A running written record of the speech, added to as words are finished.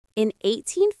In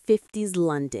 1850s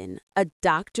London, a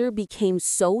doctor became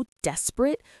so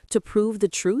desperate to prove the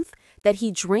truth that he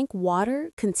drank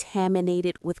water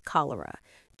contaminated with cholera,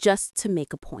 just to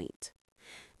make a point.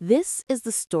 This is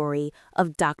the story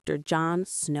of Dr. John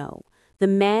Snow, the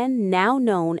man now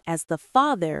known as the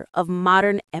father of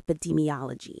modern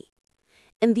epidemiology.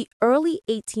 In the early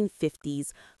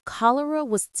 1850s, cholera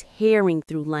was tearing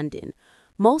through London.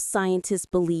 Most scientists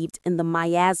believed in the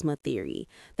miasma theory,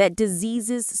 that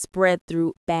diseases spread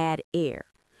through bad air.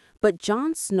 But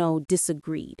John Snow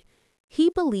disagreed. He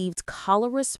believed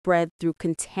cholera spread through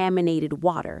contaminated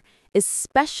water,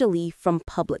 especially from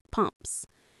public pumps.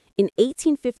 In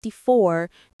 1854,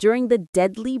 during the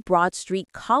deadly Broad Street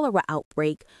cholera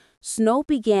outbreak, Snow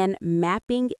began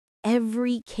mapping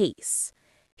every case.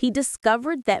 He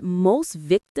discovered that most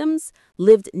victims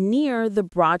lived near the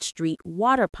Broad Street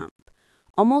water pump.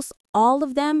 Almost all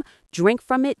of them drank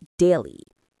from it daily.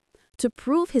 To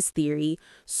prove his theory,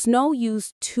 Snow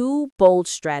used two bold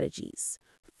strategies.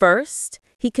 First,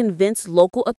 he convinced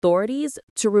local authorities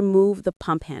to remove the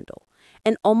pump handle,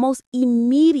 and almost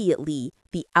immediately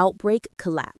the outbreak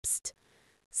collapsed.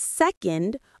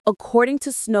 Second, according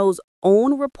to Snow's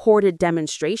own reported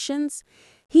demonstrations,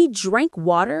 he drank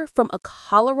water from a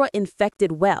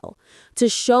cholera-infected well to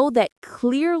show that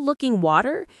clear-looking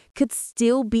water could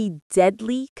still be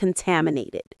deadly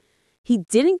contaminated. He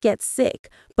didn't get sick,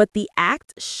 but the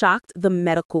act shocked the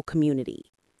medical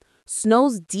community.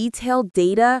 Snow's detailed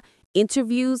data,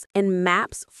 interviews, and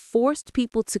maps forced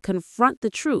people to confront the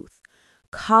truth.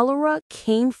 Cholera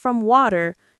came from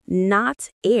water,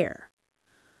 not air.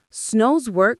 Snow's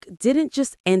work didn't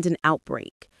just end an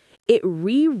outbreak. It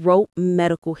rewrote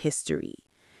medical history.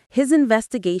 His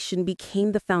investigation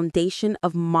became the foundation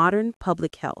of modern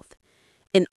public health.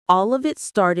 And all of it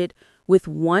started with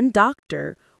one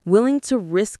doctor willing to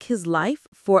risk his life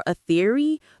for a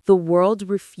theory the world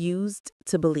refused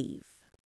to believe.